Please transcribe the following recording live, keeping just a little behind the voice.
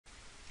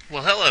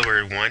Well, hello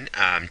everyone.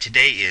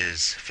 Today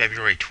is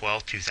February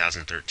 12th,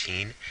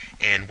 2013,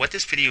 and what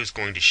this video is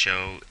going to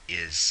show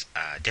is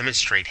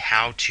demonstrate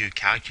how to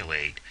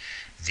calculate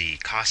the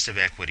cost of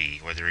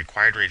equity or the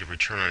required rate of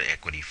return on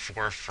equity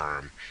for a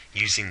firm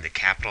using the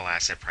capital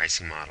asset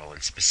pricing model,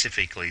 and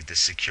specifically the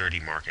security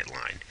market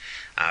line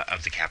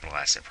of the capital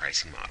asset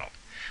pricing model.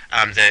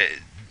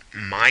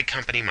 My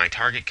company, my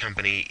target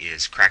company,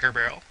 is Cracker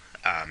Barrel,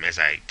 as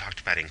I talked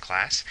about in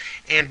class.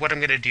 And what I'm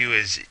going to do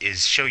is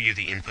show you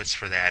the inputs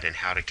for that and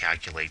how to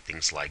calculate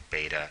things like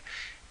beta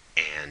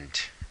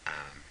and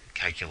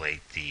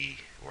calculate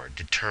or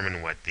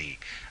determine what the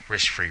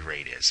risk-free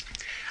rate is.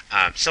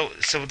 So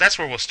that's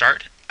where we'll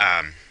start.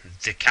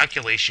 The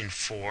calculation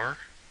for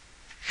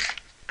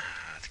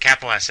the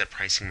capital asset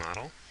pricing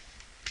model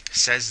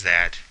says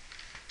that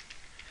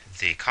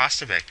the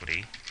cost of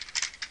equity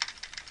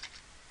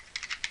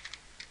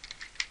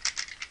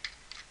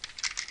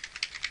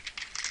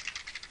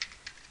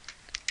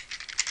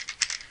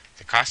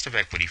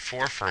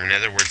for a firm, in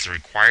other words, the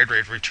required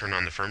rate of return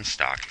on the firm's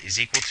stock, is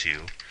equal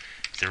to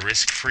the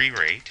risk-free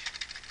rate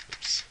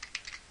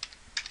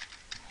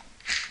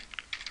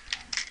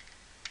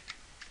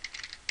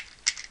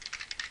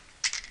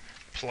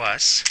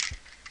plus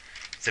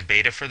the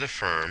beta for the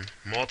firm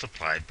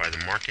multiplied by the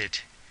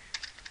market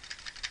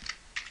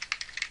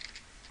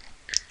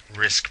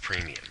risk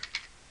premium.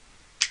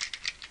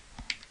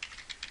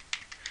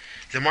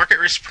 The market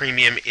risk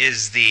premium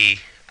is the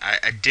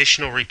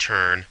additional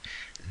return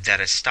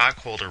that a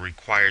stockholder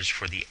requires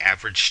for the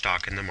average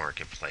stock in the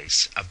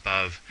marketplace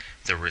above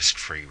the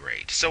risk-free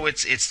rate. So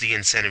it's the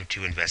incentive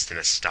to invest in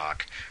a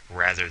stock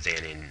rather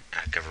than in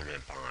a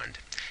government bond.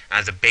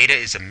 The beta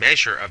is a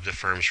measure of the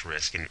firm's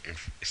risk, and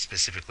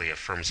specifically a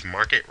firm's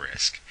market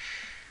risk.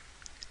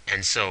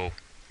 And so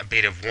a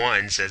beta of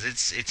 1 says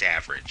it's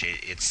average.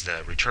 It's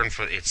the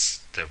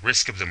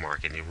risk of the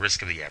market, the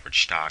risk of the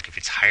average stock. If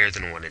it's higher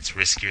than 1, it's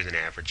riskier than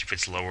average. If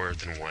it's lower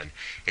than 1,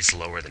 it's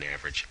lower than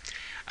average.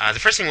 The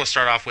first thing we'll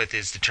start off with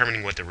is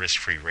determining what the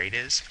risk-free rate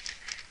is.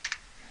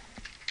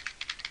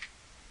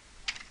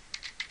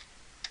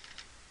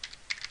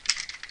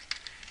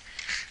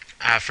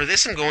 For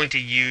this, I'm going to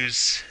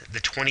use the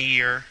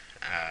 20-year,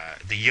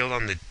 the yield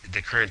on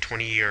the current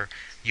 20-year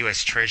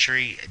U.S.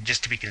 Treasury,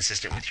 just to be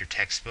consistent with your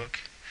textbook.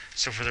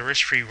 So for the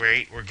risk-free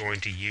rate, we're going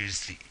to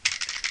use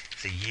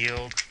the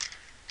yield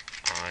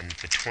on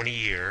the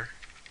 20-year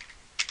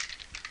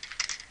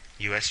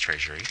U.S.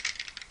 Treasury.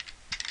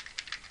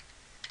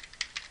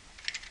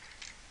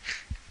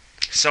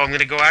 So I'm going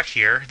to go out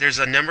here. There's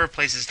a number of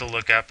places to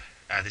look up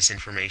this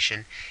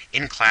information.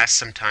 In class,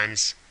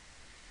 sometimes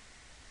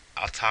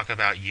I'll talk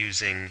about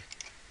using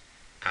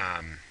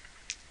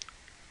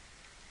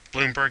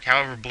Bloomberg.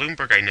 However,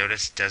 Bloomberg, I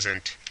noticed,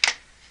 doesn't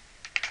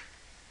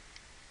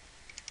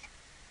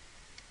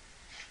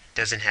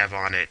have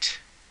on it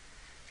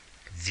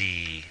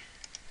the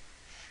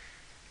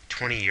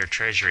 20-year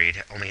Treasury.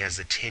 It only has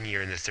the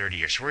 10-year and the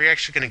 30-year. So we're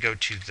actually going to go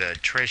to the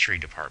Treasury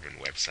Department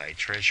website,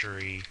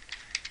 treasury.gov.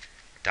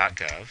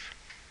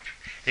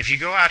 If you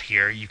go out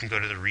here, you can go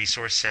to the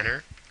Resource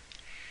Center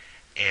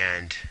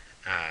and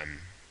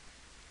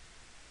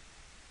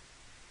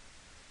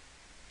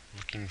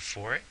looking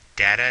for it,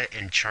 Data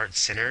and Chart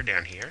Center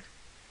down here,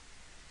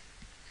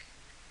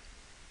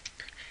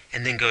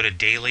 and then go to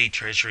Daily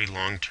Treasury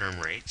Long-Term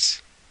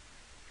Rates.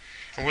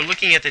 And we're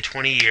looking at the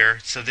 20-year,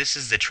 so this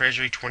is the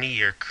Treasury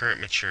 20-year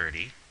current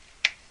maturity.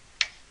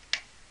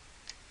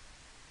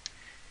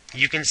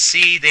 You can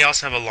see they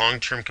also have a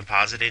long-term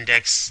composite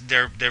index.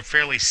 They're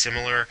fairly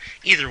similar.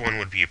 Either one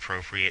would be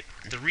appropriate.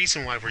 The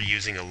reason why we're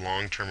using a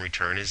long-term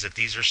return is that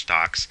these are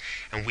stocks,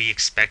 and we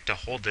expect to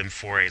hold them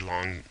for a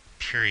long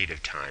period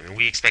of time, and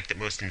we expect that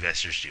most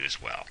investors do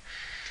as well.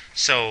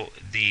 So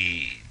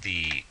the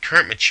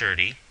current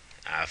maturity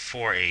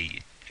for a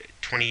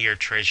 20-year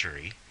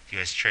Treasury,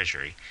 U.S.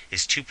 Treasury,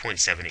 is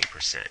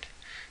 2.78%.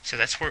 So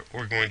that's what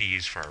we're going to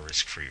use for our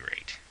risk-free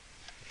rate,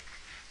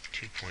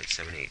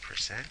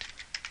 2.78%.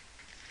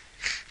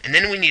 And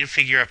then we need to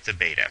figure out the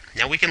beta.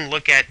 Now we can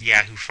look at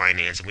Yahoo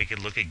Finance and we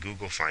can look at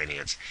Google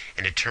Finance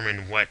and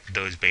determine what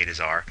those betas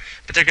are,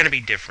 but they're going to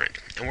be different.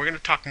 And we're going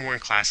to talk more in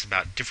class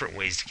about different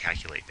ways to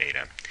calculate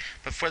beta.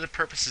 But for the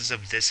purposes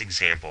of this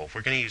example,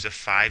 we're going to use a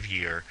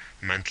 5-year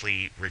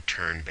monthly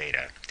return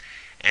beta.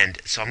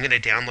 And so I'm going to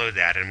download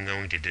that, and I'm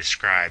going to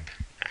describe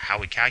how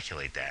we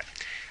calculate that.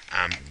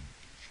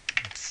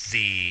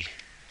 The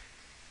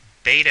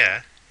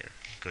beta,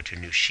 go to a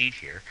new sheet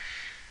here,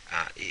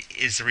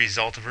 is the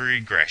result of a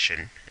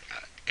regression,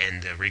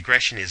 and the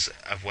regression is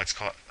of what's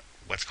called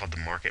the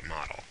market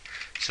model.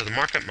 So the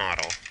market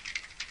model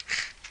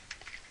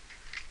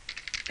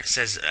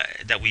says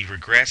that we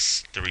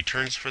regress the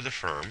returns for the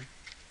firm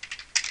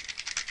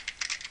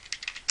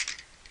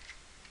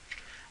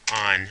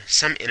on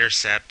some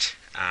intercept,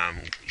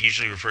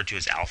 usually referred to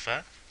as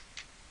alpha,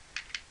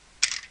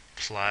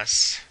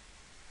 plus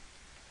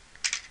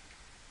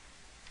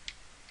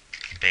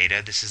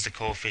beta. This is the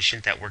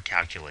coefficient that we're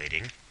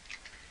calculating.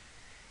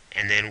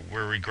 And then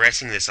we're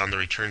regressing this on the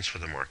returns for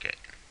the market.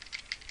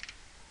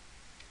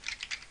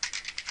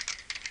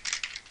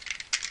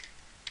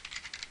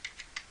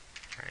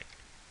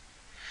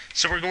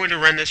 So we're going to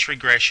run this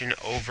regression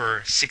over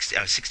a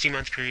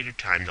 60-month period of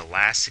time, the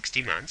last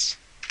 60 months.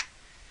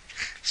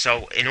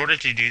 So in order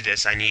to do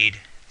this,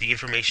 the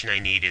information I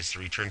need is the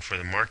return for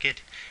the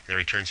market and the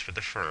returns for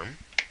the firm.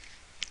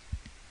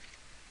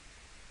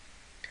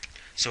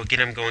 So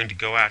again, I'm going to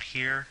go out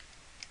here,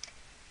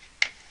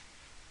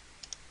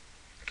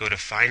 go to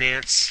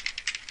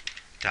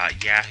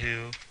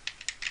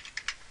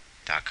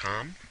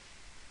finance.yahoo.com,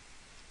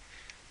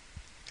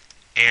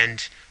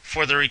 and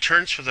for the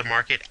returns for the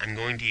market, I'm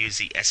going to use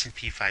the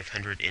S&P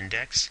 500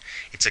 index.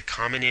 It's a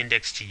common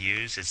index to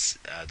use. It's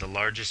the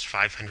largest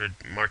 500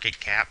 market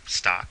cap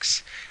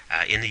stocks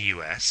in the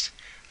U.S.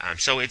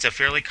 So it's a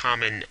fairly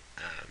common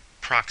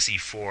proxy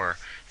for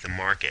the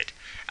market.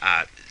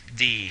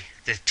 The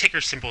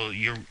ticker symbol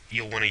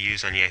you'll want to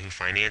use on Yahoo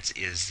Finance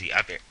is the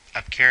up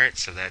caret,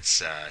 so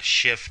that's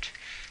Shift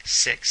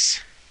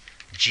 6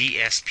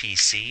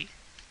 GSPC.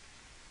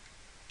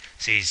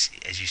 So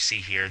as you see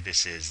here,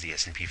 this is the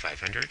S&P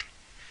 500.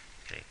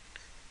 Okay,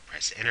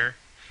 press enter.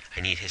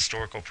 I need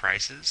historical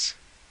prices,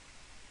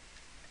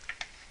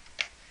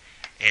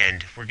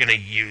 and we're going to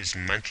use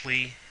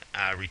monthly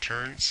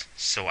returns.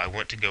 So I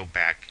want to go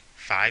back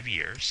 5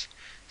 years.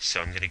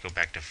 So I'm going to go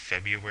back to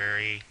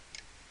February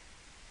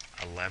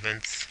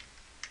 11th,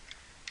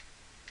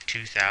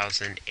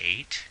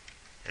 2008.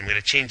 I'm going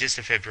to change this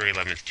to February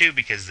 11th too,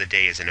 because the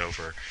day isn't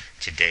over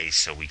today,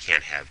 so we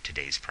can't have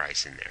today's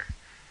price in there.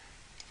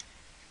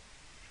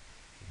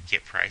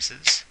 Get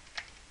prices.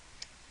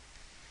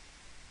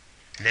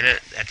 And then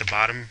at the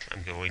bottom,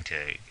 I'm going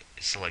to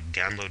select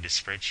download to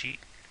spreadsheet.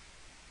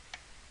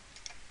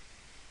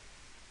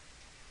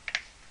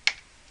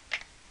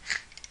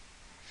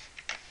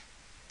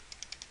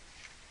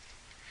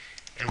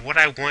 And what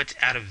I want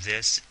out of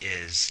this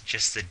is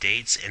just the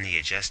dates and the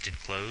adjusted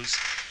close.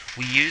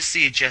 We use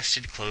the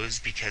adjusted close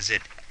because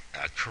it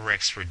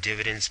corrects for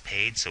dividends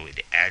paid, so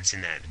it adds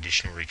in that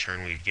additional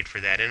return we get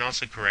for that, and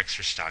also corrects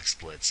for stock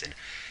splits and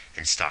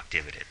stock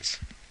dividends.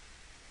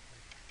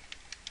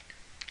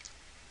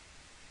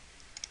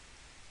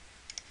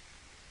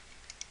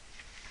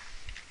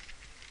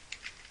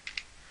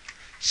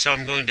 So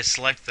I'm going to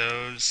select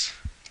those,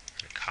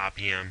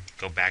 copy them,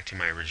 go back to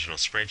my original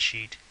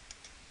spreadsheet.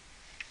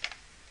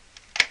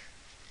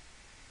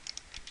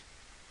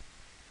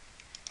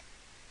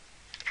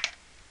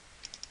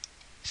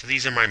 So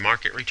these are my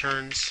market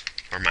returns,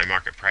 or my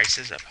market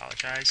prices, I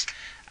apologize.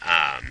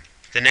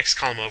 The next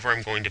column over,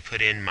 I'm going to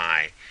put in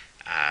my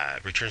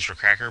returns for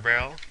Cracker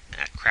Barrel.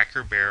 At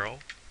Cracker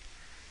Barrel.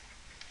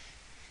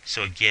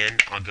 So again,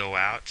 I'll go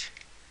out.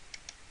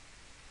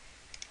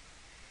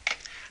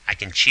 I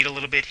can cheat a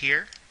little bit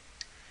here.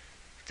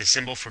 The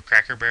symbol for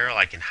Cracker Barrel,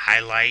 I can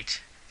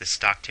highlight the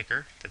stock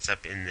ticker that's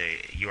up in the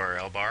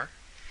URL bar.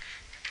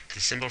 The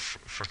symbol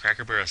for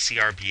Cracker Barrel,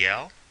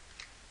 CRBL.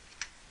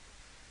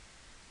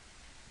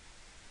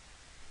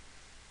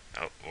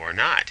 Oh, or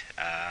not.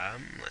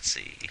 Let's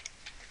see.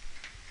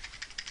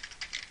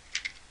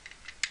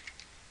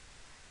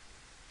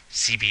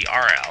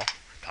 CBRL.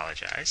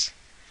 Apologize.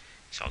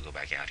 So I'll go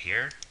back out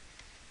here.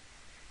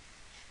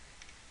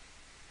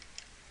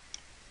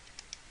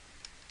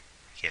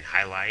 Again,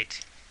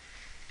 highlight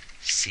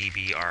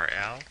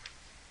CBRL.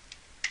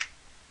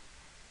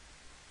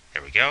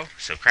 There we go.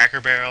 So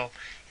Cracker Barrel,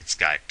 it's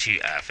got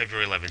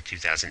February 11th,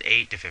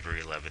 2008 to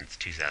February 11th,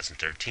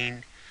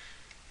 2013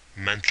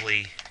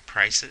 monthly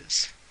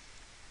prices.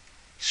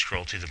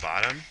 Scroll to the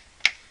bottom,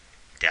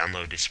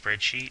 download to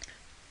spreadsheet.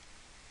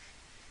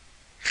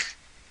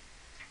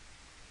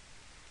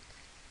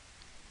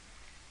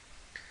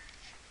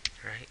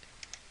 Right.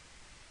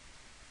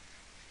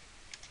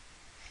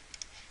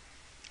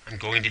 I'm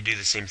going to do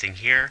the same thing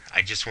here.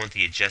 I just want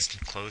the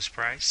adjusted close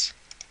price.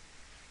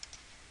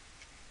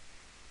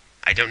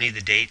 I don't need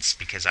the dates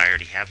because I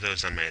already have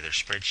those on my other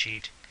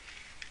spreadsheet.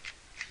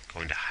 I'm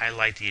going to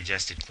highlight the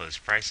adjusted close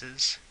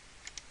prices.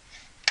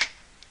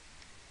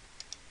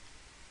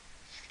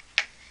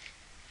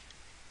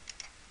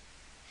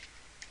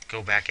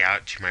 Go back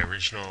out to my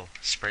original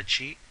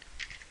spreadsheet.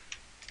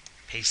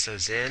 Paste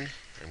those in.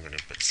 I'm going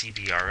to put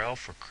CBRL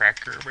for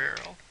Cracker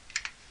Barrel.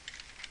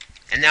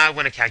 And now I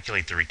want to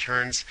calculate the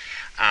returns.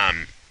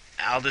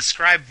 I'll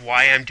describe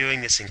why I'm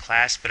doing this in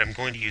class, but I'm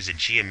going to use a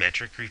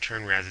geometric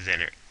return rather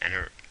than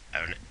an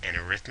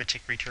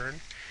arithmetic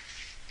return.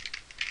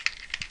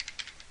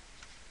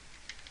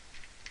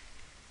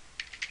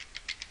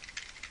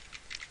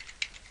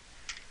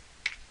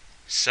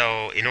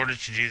 So in order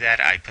to do that,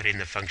 I put in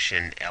the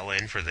function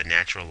ln for the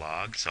natural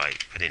log. So I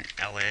put in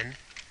ln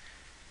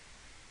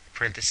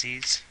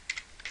parentheses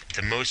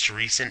the most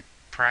recent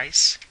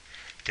price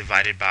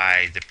divided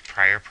by the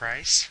prior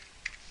price.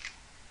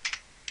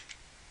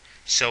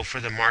 So for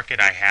the market,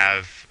 I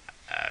have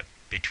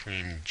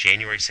between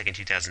January 2nd,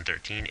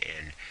 2013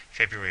 and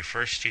February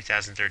 1st,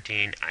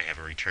 2013, I have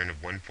a return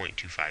of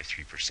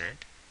 1.253%.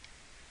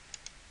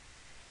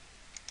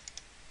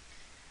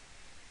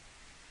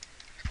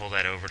 Pull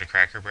that over to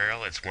Cracker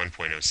Barrel, it's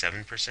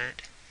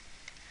 1.07%.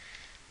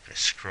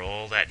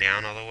 Scroll that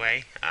down all the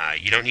way.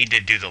 You don't need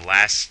to do the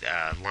last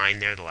line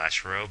there, the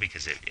last row,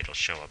 because it'll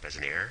show up as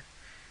an error.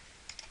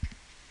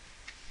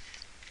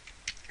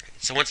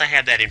 So once I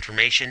have that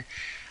information,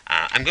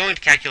 I'm going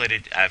to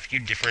calculate a few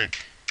different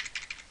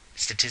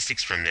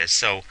statistics from this.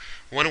 So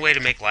one way to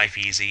make life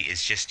easy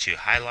is just to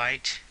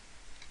highlight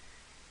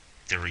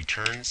the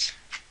returns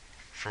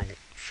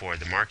for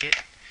the market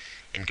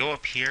and go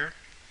up here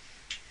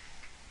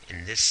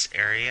in this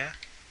area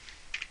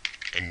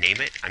and name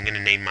it. I'm going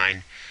to name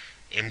mine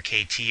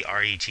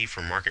MKTRET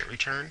for market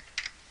return.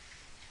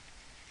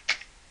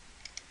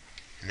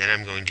 And then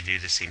I'm going to do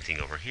the same thing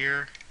over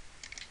here.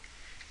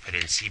 Put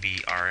in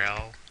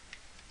CBRL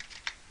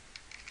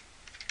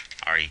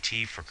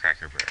RET for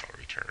Cracker Barrel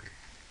return.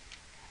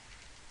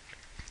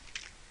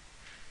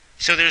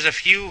 So there's a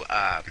few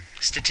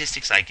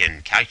statistics I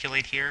can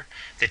calculate here.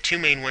 The two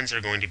main ones are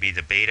going to be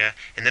the beta,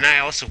 and then I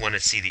also want to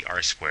see the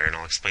R-square, and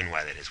I'll explain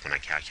why that is when I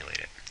calculate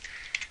it.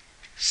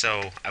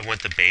 So I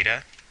want the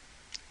beta,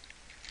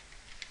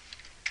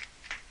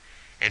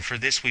 and for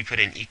this we put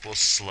in equals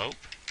slope.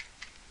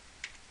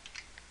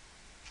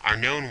 Our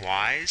known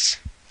y's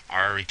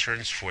are our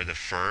returns for the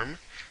firm,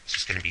 so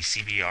it's going to be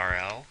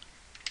CBRL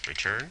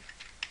return.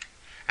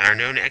 And our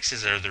known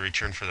x's are the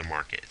return for the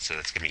market, so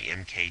that's going to be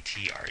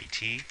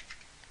MKTRET.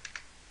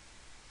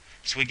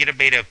 So we get a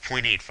beta of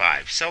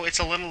 0.85. So it's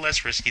a little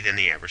less risky than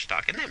the average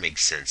stock, and that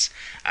makes sense.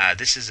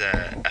 This is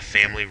a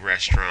family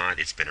restaurant.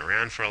 It's been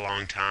around for a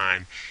long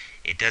time.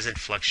 It doesn't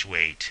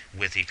fluctuate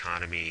with the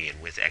economy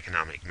and with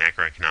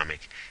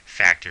macroeconomic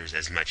factors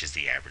as much as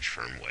the average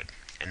firm would.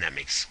 And that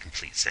makes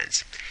complete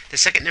sense. The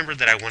second number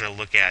that I want to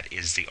look at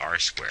is the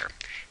R-square.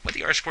 What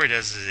the R-square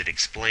does is it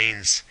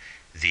explains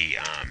the,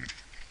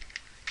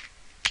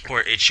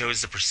 or it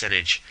shows the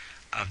percentage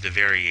of the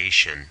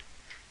variation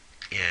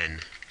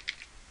in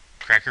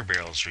Cracker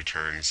Barrel's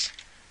returns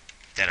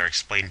that are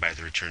explained by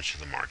the returns for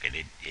the market.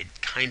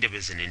 It kind of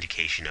is an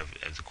indication of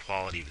the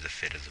quality of the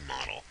fit of the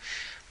model.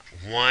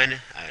 An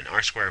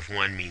R-square of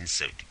 1 means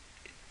that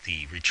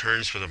the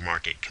returns for the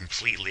market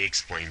completely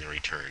explain the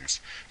returns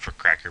for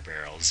Cracker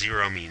Barrel.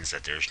 0 means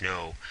that there's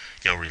no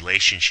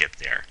relationship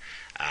there.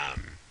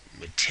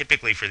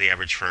 Typically for the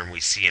average firm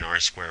we see an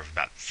R-square of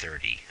about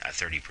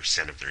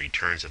 30% of the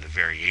returns, or the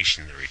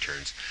variation of the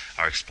returns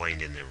are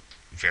explained in the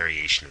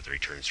variation of the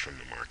returns from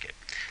the market.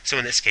 So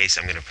in this case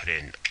I'm going to put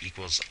in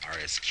equals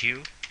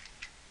RSQ.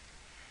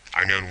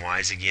 Our known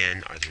y's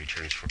again are the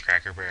returns for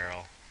Cracker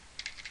Barrel.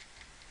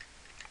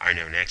 Our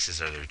known x's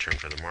are the return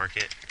for the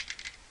market.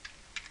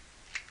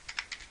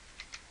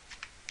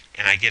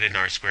 And I get an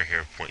R-square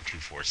here of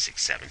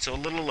 0.2467, so a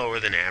little lower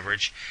than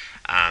average.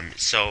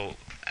 So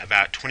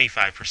about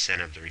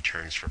 25% of the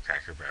returns for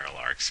Cracker Barrel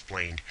are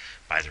explained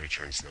by the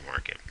returns in the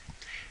market.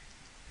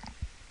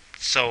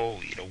 So,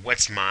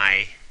 what's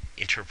my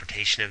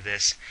interpretation of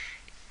this?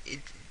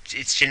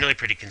 It's generally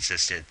pretty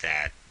consistent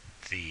that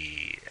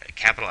the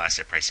capital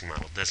asset pricing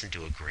model doesn't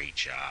do a great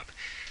job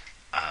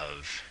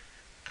of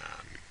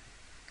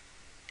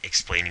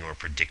explaining or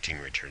predicting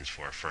returns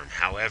for a firm.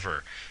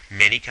 However,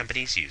 many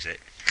companies use it.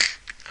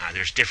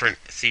 There's different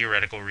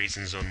theoretical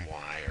reasons on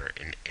why,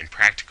 and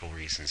practical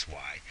reasons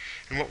why.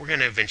 And what we're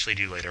going to eventually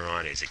do later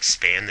on is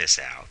expand this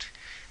out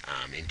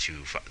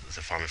into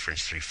the Fama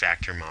French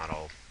 3-factor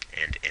model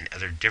and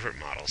other different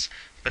models,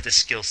 but the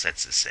skill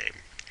set's the same.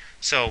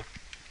 So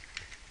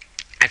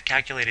I've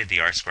calculated the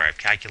R-square, I've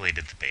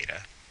calculated the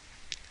beta.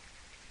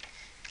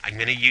 I'm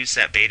going to use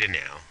that beta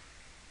now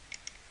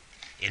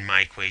in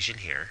my equation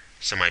here.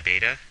 So my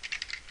beta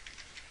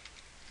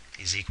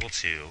is equal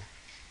to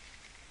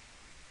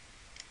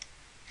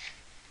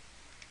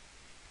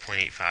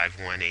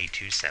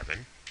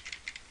 0.851827,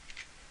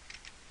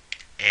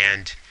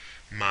 and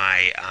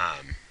my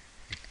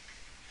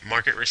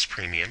market risk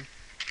premium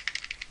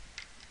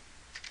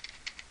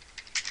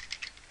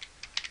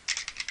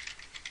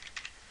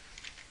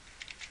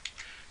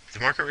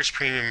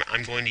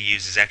I'm going to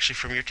use is actually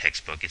from your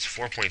textbook. It's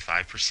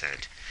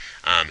 4.5%.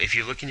 If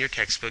you look in your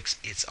textbooks,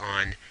 it's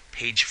on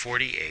page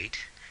 48.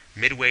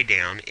 Midway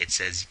down, it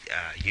says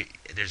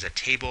there's a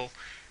table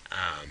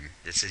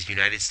that says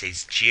United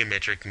States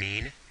geometric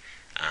mean.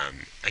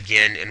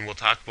 Again, and we'll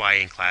talk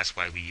in class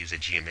why we use a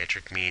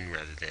geometric mean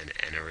rather than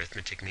an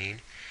arithmetic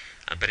mean.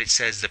 But it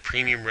says the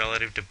premium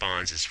relative to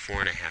bonds is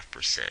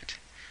 4.5%.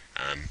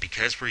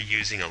 Because we're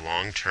using a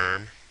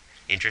long-term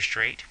interest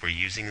rate, we're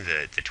using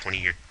the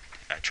 20-year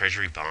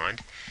Treasury bond,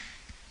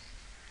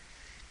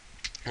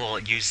 we'll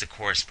use the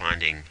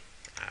corresponding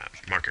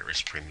market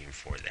risk premium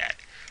for that.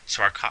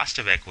 So our cost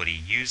of equity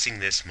using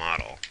this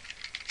model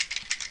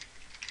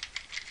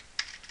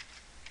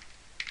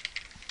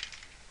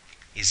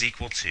is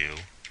equal to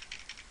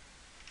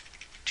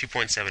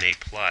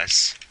 2.78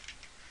 plus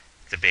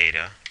the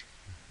beta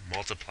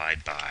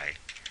multiplied by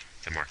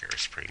the market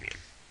risk premium,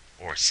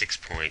 or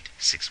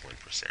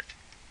 6.61%.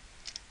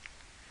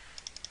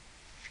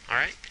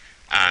 Alright,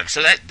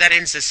 so that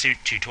ends this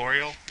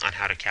tutorial on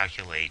how to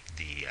calculate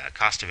the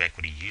cost of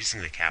equity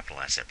using the capital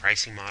asset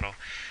pricing model.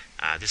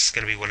 This is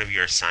going to be one of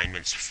your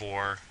assignments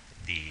for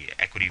the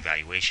equity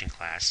valuation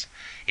class.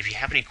 If you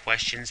have any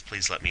questions,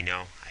 please let me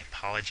know. I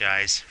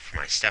apologize for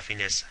my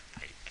stuffiness.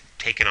 I've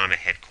taken on a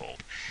head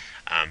cold.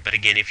 But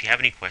again, if you have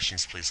any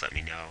questions, please let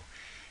me know.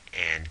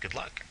 And good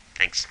luck.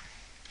 Thanks.